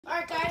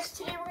Alright guys,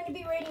 today we're going to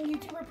be rating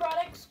YouTuber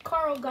products,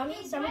 Carl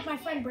Gummies. I'm with my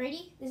friend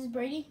Brady. This is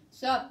Brady.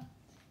 What's up?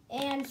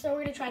 And so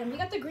we're going to try them. We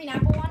got the green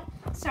apple one,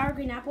 sour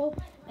green apple.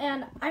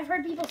 And I've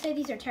heard people say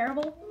these are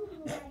terrible.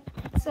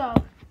 So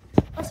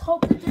let's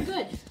hope that they're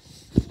good.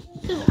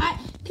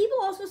 People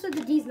also said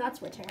that these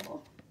nuts were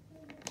terrible.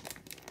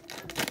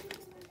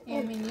 Yeah,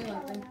 I mean, you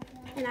like them.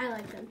 And I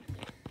like them.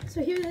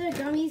 So here are the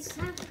gummies.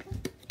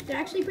 They're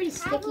actually pretty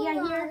sticky, I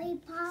hear.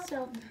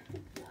 So,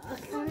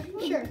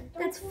 sure,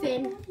 that's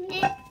Finn.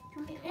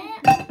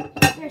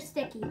 They're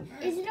sticky.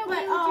 Is it okay But,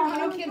 if your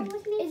mom okay. comes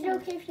with me? Is it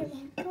okay if your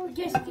mom comes with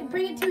me? Just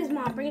bring it to his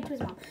mom. Bring it to his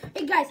mom.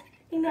 Hey guys,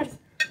 notice.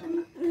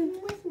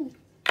 With me.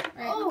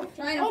 Alright,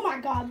 try them. Oh my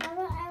God.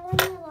 I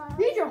want a lot.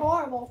 These are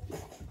horrible.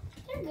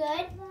 They're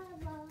good.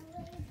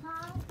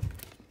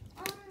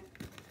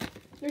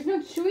 There's no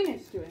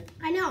chewiness to it.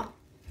 I know.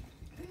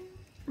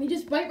 You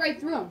just bite right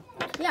through them.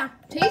 Yeah.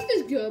 Taste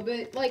is good,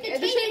 but like The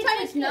at the taste same time,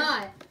 is it's good.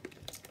 not.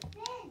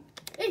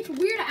 It's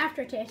weird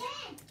aftertaste.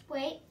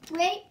 Wait.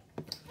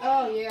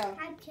 Oh yeah.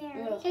 I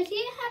can't. Ugh. Does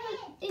he have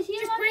a? Is he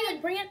Just bring it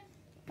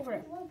over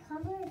here. What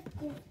color is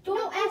this?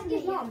 Don't ask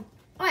his mom.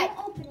 All right.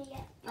 Don't open it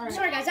yet. All right.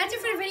 Sorry guys, that's it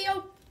for the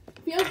video.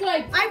 Feels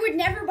like I would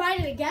never buy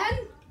it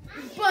again.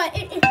 But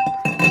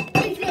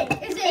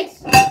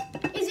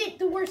is it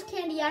the worst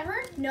candy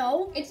ever?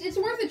 No. it's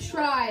worth a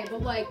try,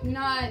 but like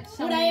not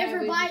something Would I ever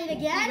would buy it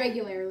again?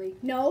 regularly.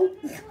 No.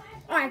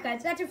 All right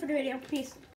guys, that's it for the video. Peace.